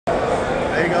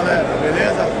aí galera,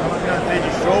 beleza? Estamos aqui na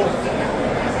trade show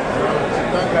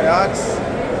Kayaks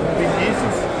com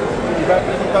Vinícius, que vai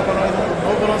apresentar para nós um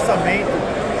novo lançamento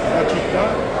da Titan,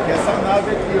 que é essa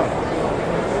nave aqui, ó.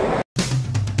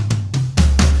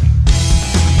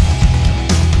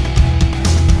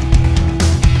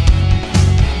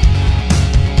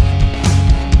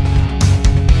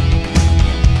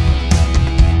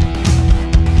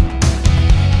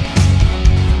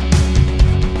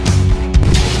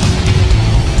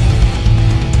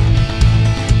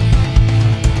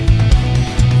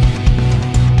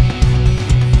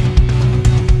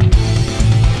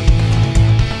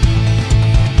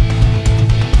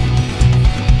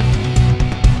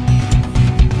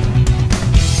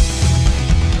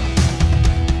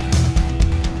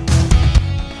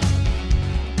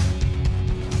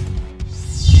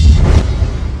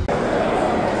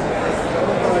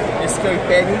 Que é o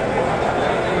Hiperion,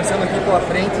 começando aqui pela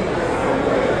frente,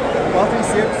 4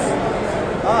 insertos.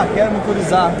 Quero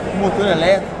motorizar com motor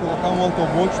elétrico, colocar um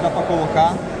autobote, dá para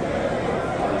colocar.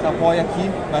 Você apoia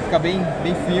aqui, vai ficar bem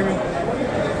firme.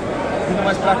 Vindo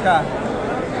mais para cá,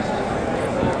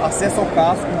 acesso ao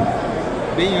casco,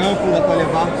 bem amplo, dá para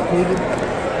levar tudo.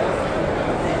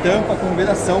 Tampa com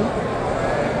vedação.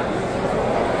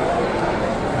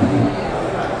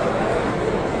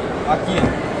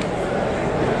 Aqui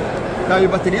caiu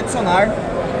bateria do sonar,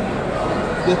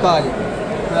 detalhe,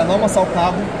 para não amassar o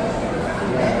cabo,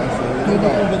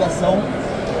 tudo com vedação,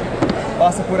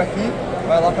 passa por aqui,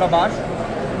 vai lá para baixo,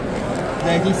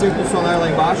 daí tem inserto do sonar lá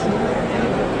embaixo,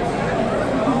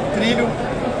 trilho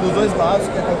dos dois lados,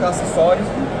 quer colocar acessório,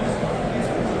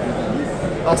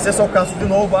 acesso ao casco de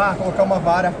novo, colocar uma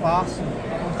vara fácil,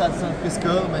 não está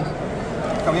pescando, mas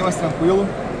fica bem mais tranquilo.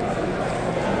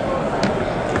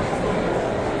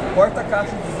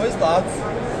 Porta-caixa dos dois lados,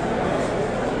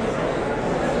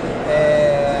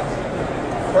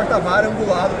 porta-vara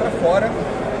angulado para fora,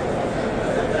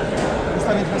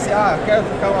 justamente para você, quero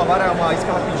trocar uma vara, uma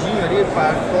isca rapidinho ali,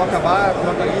 coloca a vara,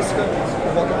 coloca a isca,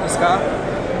 volta a pescar.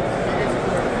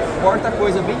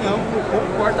 Porta-coisa bem amplo, como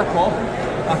porta-copo,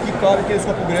 aqui cabe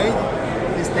telescópio grande,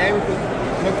 térmico,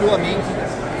 tranquilamente.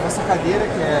 Nossa cadeira,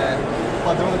 que é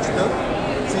padrão da Titan,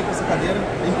 sempre essa cadeira,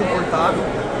 bem confortável.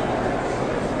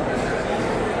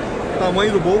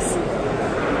 Tamanho do bolso,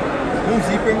 um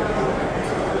zíper,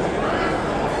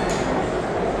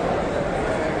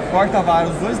 porta-varas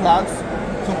dos dois lados,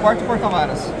 são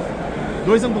porta-varas,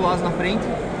 dois angulados na frente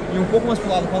e um pouco mais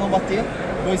pro lado para não bater,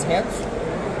 dois retos.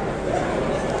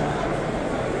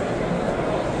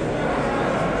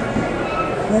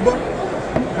 Cuba,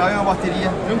 cai uma bateria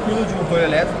tranquila de motor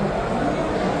elétrico,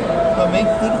 também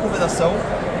tudo com vedação.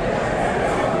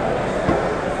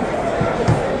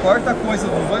 Porta-coisa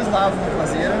dos dois lados na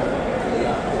traseira,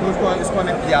 com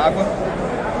escoamento de água,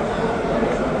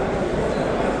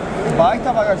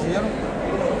 baita bagageiro,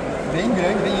 bem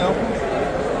grande, bem amplo,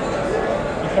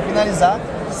 e para finalizar,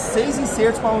 6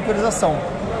 insertos para motorização,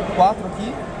 4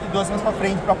 aqui e 2 mais para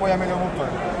frente para apoiar melhor o motor.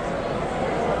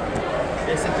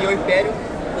 Esse aqui é o Hiperion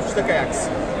da Titan Kayaks.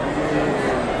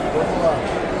 Vamos lá,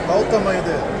 qual o tamanho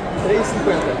dele?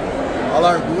 3,50. A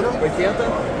largura? 80.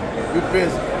 E o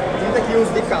peso? 30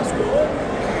 kg de casco.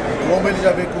 Como ele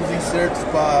já vem com os insertos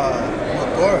para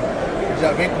motor, ele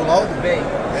já vem com laudo? Vem.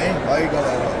 Aí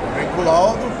galera, vem com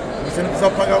laudo, você não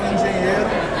precisa pagar um engenheiro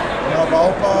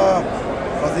naval para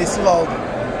fazer esse laudo.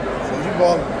 Show de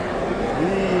bola.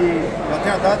 E já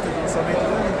tem a data de lançamento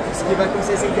dele? Isso aqui vai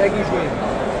começar a ser entregue em junho.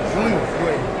 Junho?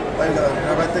 Junho. Aí galera,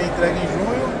 já vai ter entregue em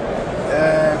junho.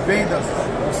 Vendas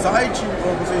no site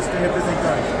ou vocês têm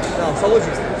representante? Não, só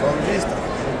lojista. Só lojista?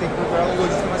 Tem que procurar um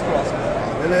lojista mais próximo.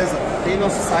 Beleza. Tem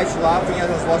nosso site lá, tem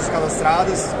as lojas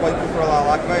cadastradas, pode procurar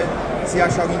lá que vai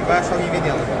achar alguém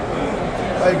vendendo.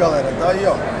 Aí galera, tá aí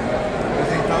ó,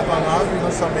 apresentado a nave,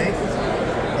 lançamento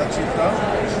da Titan.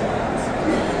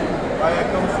 Aí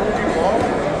aqui é um show de bola.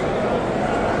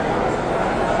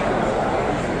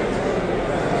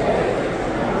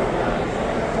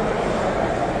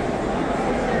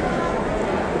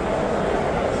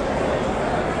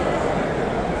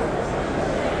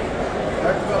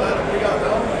 Certo galera,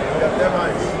 obrigadão e até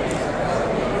mais.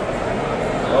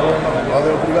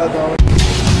 Valeu, obrigadão.